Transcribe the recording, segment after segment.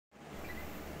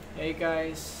Hey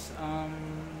guys,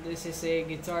 this is a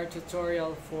guitar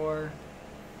tutorial for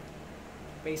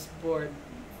pasteboard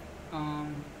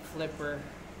flipper.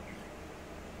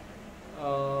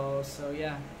 So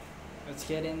yeah, let's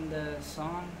get in the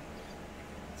song.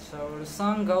 So the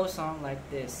song goes on like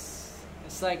this.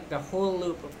 It's like the whole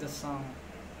loop of the song,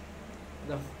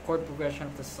 the chord progression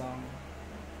of the song.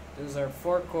 Those are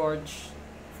four chords,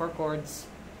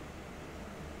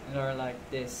 and are like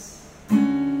this.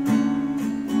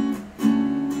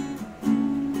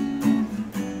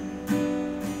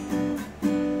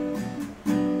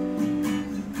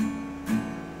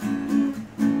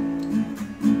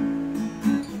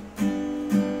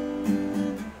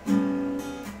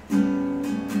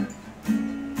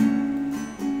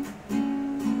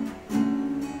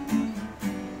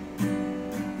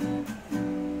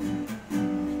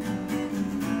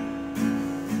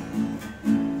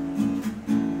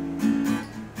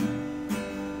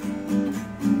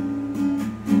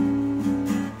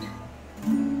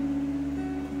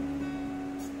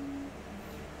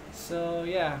 So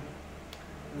yeah,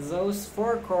 those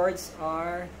four chords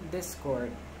are this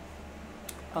chord.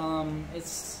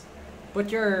 It's put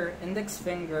your index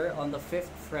finger on the 5th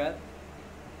fret,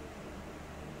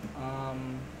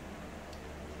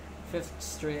 5th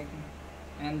string,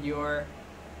 and your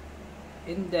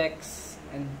index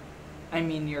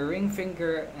your ring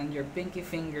finger and your pinky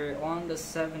finger on the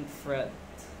 7th fret,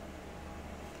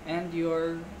 and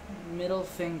your middle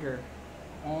finger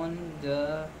on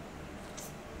the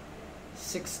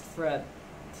 6th fret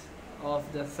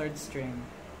of the 3rd string,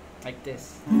 like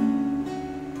this.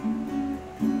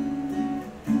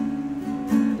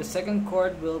 The second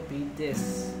chord will be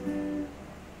this.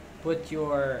 Put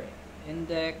your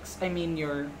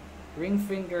your ring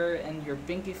finger and your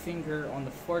pinky finger on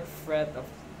the 4th fret of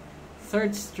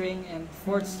 3rd string and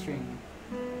 4th string,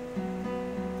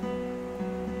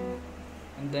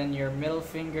 and then your middle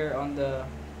finger on the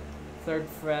 3rd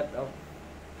fret of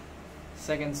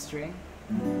 2nd string,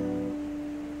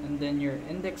 and then your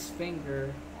index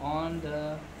finger on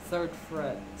the 3rd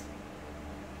fret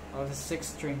of the 6th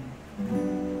string.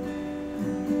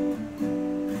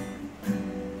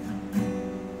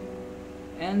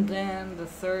 And then the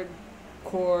third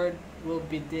chord will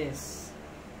be this.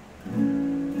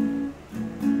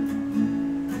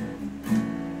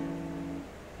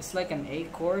 It's like an A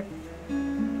chord,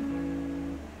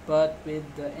 but with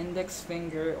the index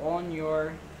finger on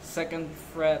your 2nd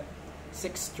fret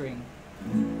 6th string.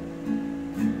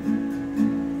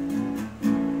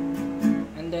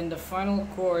 And then the final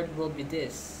chord will be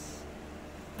this.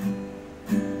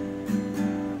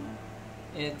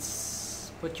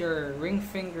 It's put your ring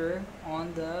finger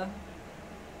on the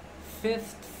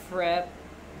 5th fret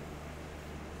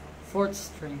 4th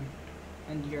string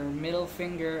and your middle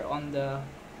finger on the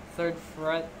 4th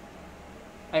fret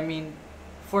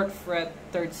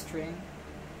 3rd string,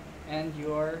 and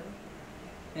your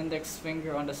index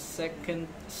finger on the 2nd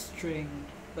string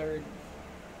 3rd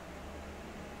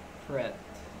fret,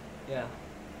 yeah,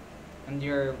 and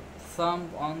your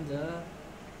thumb on the,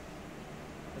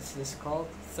 what's this called,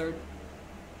 third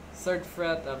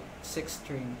fret of 6th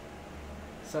string.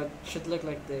 So it should look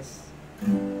like this.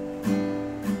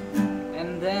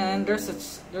 And then this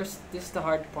is the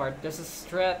hard part. There's a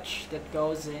stretch that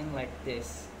goes in like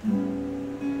this.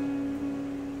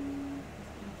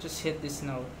 Just hit this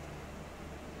note.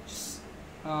 Just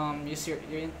use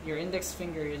your index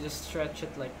finger. You just stretch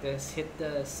it like this. Hit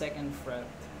the 2nd fret.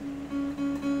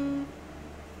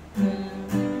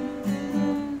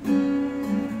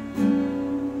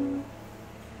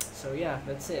 So yeah,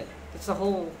 that's it. That's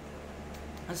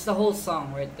the whole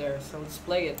song right there. So let's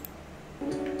play it.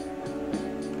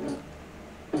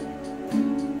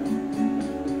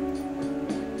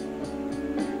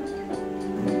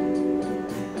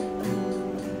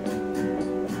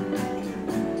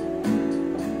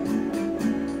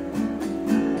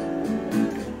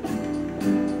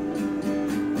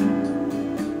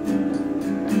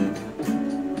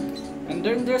 And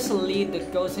then there's a lead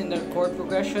that goes in the chord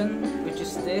progression, which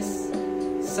is this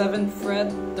 7th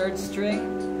fret 3rd string,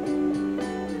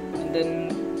 and then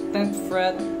 10th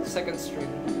fret 2nd string.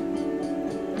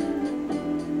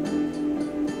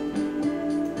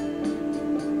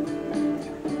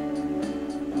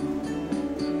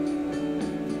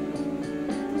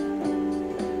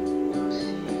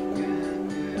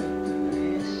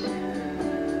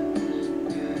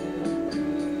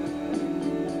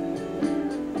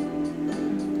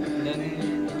 And then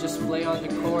you just play on the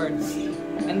chords.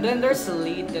 And then there's a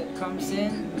lead that comes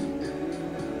in,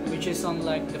 which is on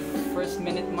like the 1st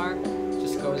minute mark.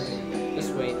 Just goes in.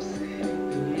 Just wait.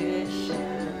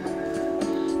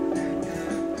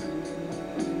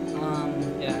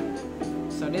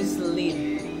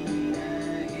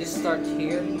 start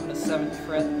here on the 7th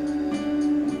fret.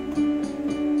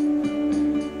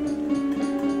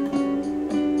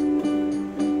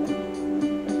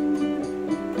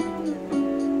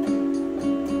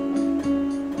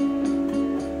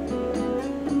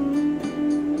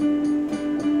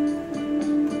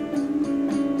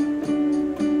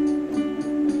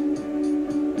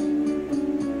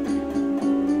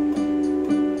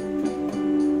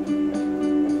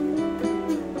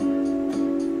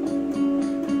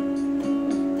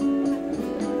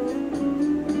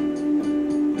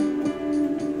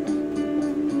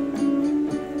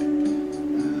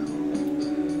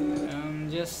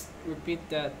 Just repeat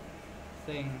that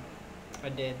thing I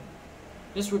did.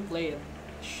 Just replay it.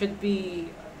 Should be,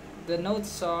 the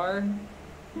notes are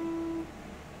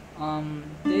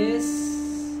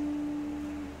this,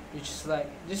 which is like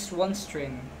just one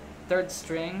string, 3rd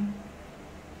string,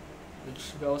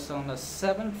 which goes on the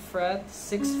 7th fret,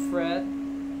 6th fret,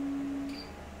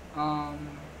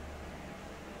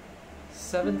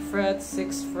 7th fret,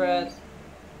 6th fret,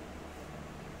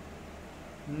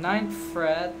 9th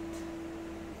fret,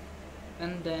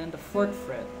 and then the 4th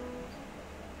fret.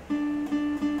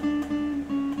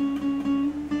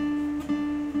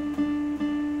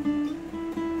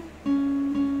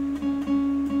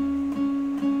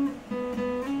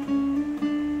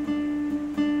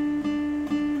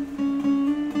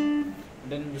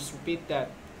 Then just repeat that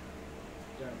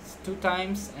just 2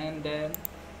 times, and then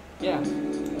yeah,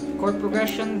 the chord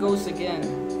progression goes again.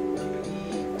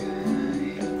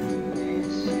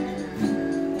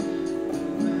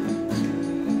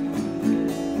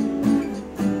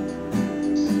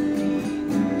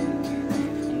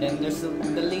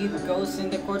 The lead goes in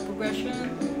the chord progression.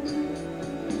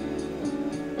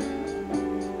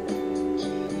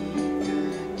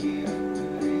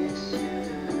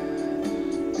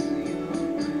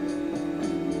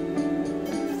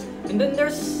 And then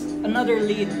there's another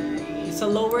lead. It's a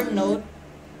lower note.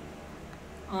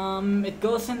 It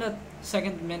goes in the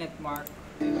 2nd minute mark.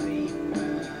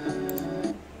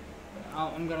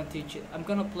 I'm gonna teach it. I'm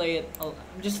gonna play it.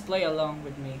 Just play along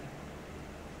with me.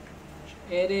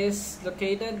 It is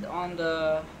located on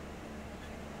the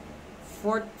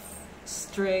 4th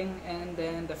string and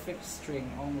then the 5th string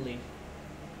only.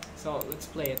 So let's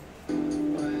play it.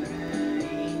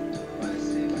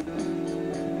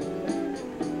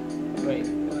 Wait.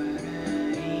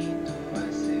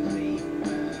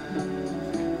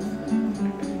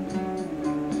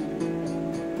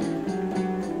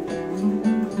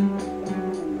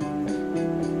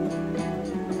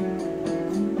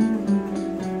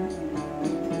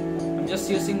 Just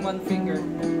using one finger.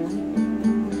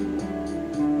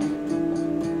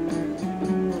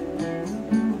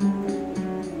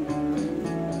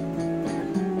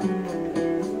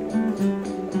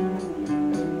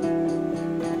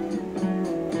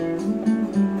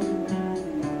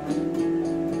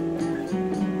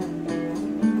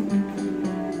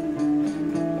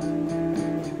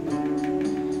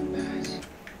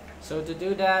 So to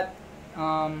do that,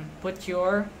 put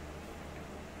your,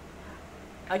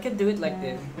 I can do it like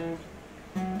this.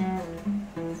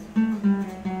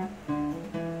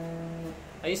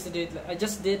 I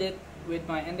just did it with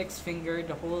my index finger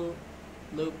the whole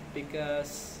loop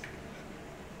because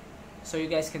so you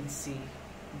guys can see,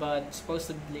 but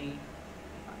supposedly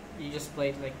you just play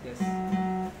it like this.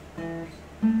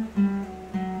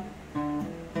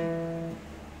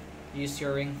 Use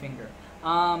your ring finger.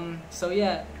 So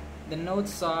yeah, the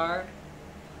notes are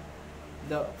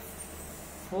the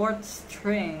 4th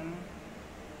string,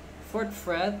 4th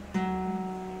fret,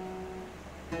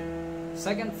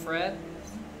 2nd fret,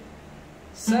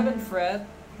 7th fret,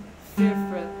 5th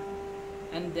fret,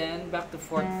 and then back to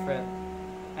 4th fret,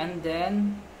 and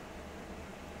then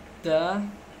the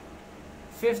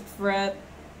 5th fret,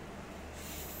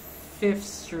 5th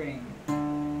string,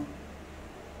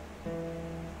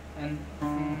 and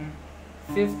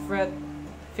 5th fret,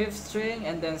 5th string,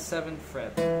 and then 7th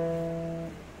fret.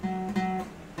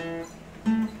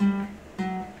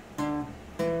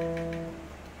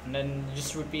 And then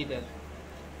just repeat it.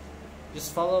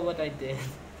 Just follow what I did.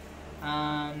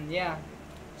 Yeah,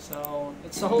 so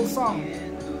it's a whole song.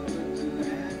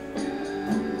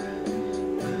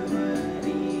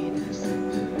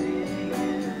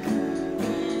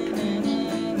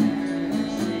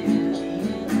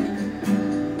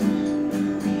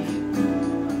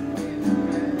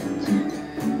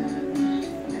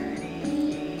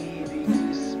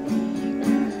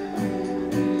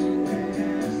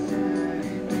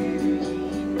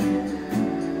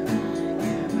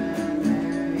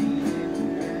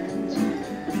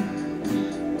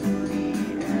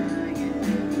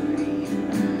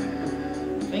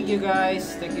 you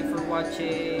guys. Thank you for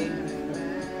watching.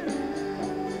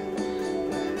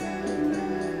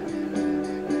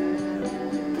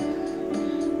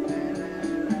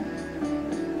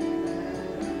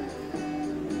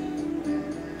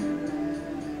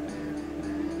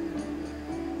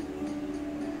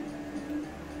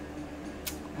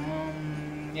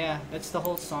 Yeah, that's the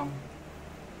whole song.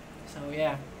 So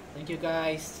yeah, thank you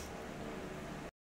guys.